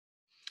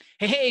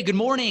Hey, good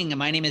morning.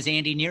 My name is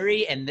Andy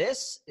Neary, and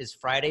this is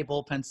Friday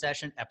Bullpen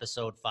Session,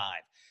 Episode 5.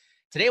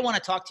 Today, I want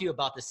to talk to you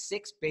about the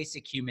 6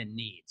 basic human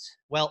needs.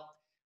 Well,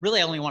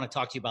 really, I only want to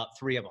talk to you about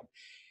 3 of them.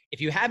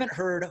 If you haven't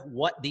heard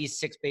what these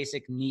 6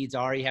 basic needs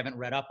are, you haven't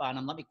read up on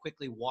them, let me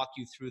quickly walk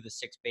you through the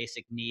 6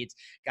 basic needs.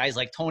 Guys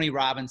like Tony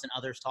Robbins and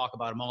others talk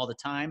about them all the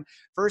time.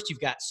 First, you've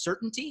got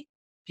certainty.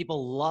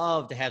 People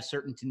love to have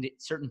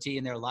certainty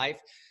in their life,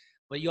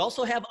 but you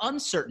also have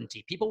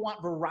uncertainty. People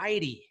want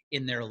variety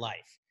in their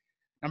life.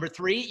 Number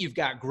 3, you've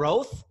got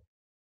growth,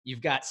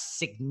 you've got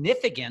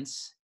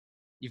significance,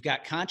 you've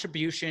got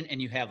contribution, and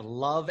you have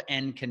love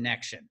and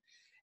connection.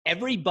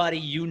 Everybody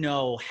you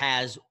know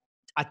has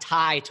a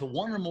tie to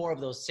one or more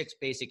of those 6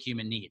 basic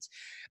human needs.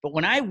 But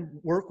when I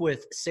work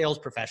with sales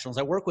professionals,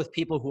 I work with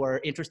people who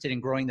are interested in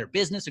growing their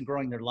business and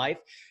growing their life,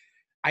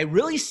 I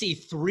really see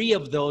 3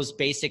 of those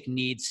basic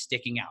needs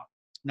sticking out.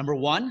 Number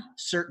 1,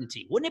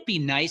 certainty. Wouldn't it be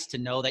nice to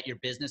know that your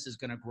business is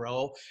going to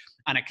grow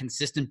on a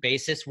consistent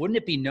basis? Wouldn't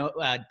it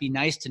be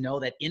nice to know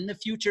that in the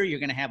future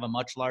you're going to have a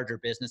much larger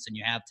business than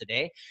you have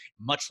today,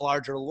 much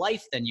larger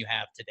life than you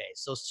have today?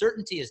 So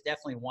certainty is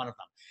definitely one of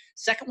them.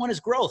 Second one is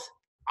growth.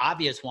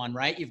 Obvious one,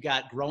 right? You've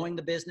got growing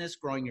the business,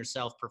 growing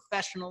yourself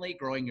professionally,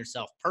 growing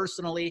yourself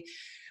personally.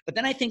 But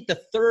then I think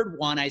the third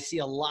one I see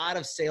a lot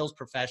of sales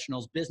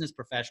professionals, business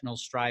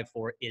professionals strive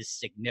for is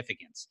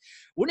significance.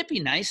 Wouldn't it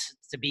be nice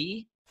to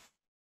be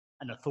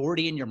an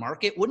authority in your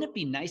market? Wouldn't it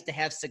be nice to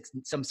have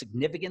some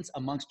significance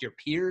amongst your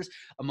peers,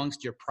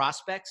 amongst your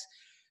prospects?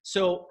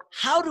 So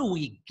how do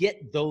we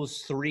get those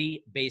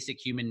 3 basic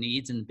human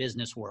needs in the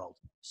business world?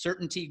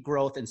 Certainty,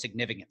 growth, and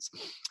significance.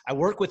 I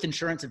work with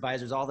insurance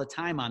advisors all the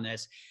time on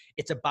this.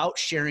 It's about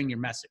sharing your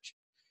message.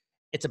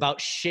 It's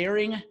about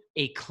sharing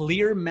a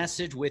clear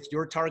message with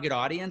your target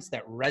audience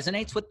that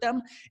resonates with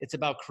them. It's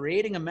about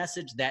creating a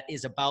message that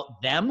is about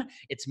them.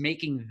 It's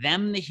making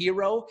them the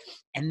hero.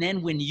 And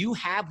then when you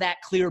have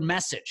that clear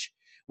message,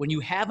 when you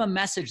have a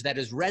message that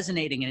is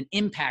resonating and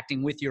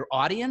impacting with your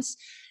audience,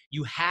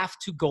 you have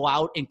to go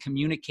out and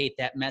communicate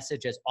that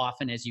message as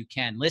often as you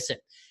can. Listen,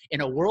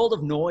 in a world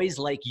of noise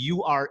like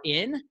you are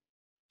in,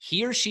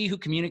 he or she who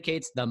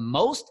communicates the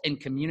most and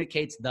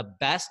communicates the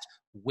best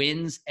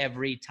wins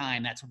every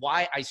time. That's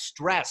why I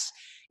stress,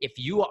 if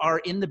you are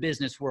in the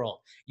business world,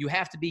 you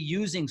have to be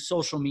using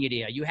social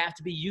media. You have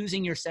to be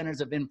using your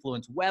centers of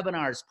influence,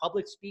 webinars,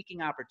 public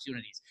speaking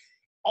opportunities,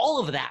 all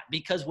of that.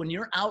 Because when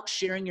you're out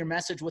sharing your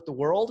message with the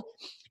world,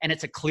 and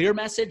it's a clear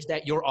message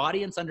that your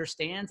audience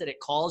understands, that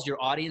it calls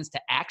your audience to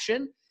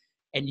action,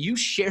 and you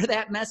share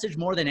that message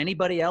more than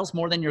anybody else,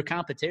 more than your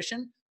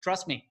competition,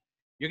 trust me,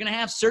 you're going to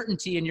have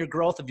certainty in your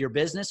growth of your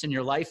business and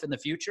your life in the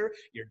future.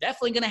 You're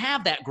definitely going to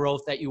have that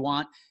growth that you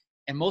want.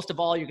 And most of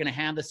all, you're going to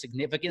have the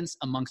significance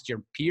amongst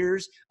your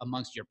peers,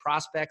 amongst your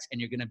prospects,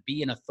 and you're going to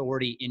be an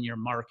authority in your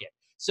market.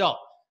 So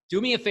do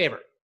me a favor,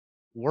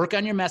 work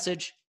on your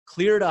message,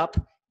 clear it up,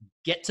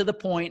 get to the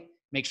point,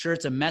 make sure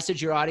it's a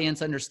message your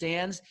audience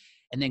understands,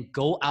 and then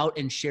go out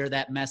and share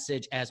that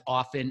message as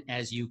often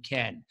as you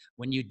can.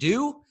 When you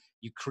do,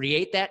 you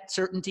create that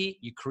certainty,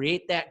 you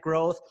create that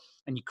growth,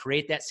 and you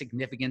create that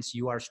significance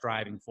you are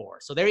striving for.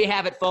 So there you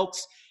have it,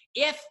 folks.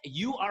 If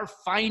you are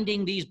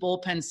finding these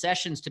bullpen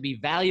sessions to be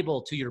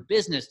valuable to your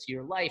business, to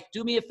your life,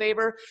 do me a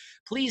favor.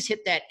 Please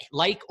hit that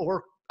like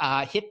or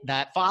hit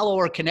that follow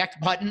or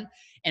connect button.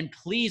 And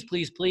please,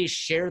 please, please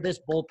share this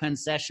bullpen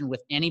session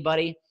with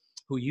anybody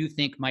who you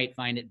think might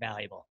find it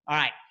valuable. All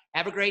right.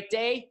 Have a great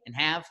day and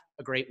have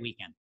a great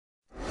weekend.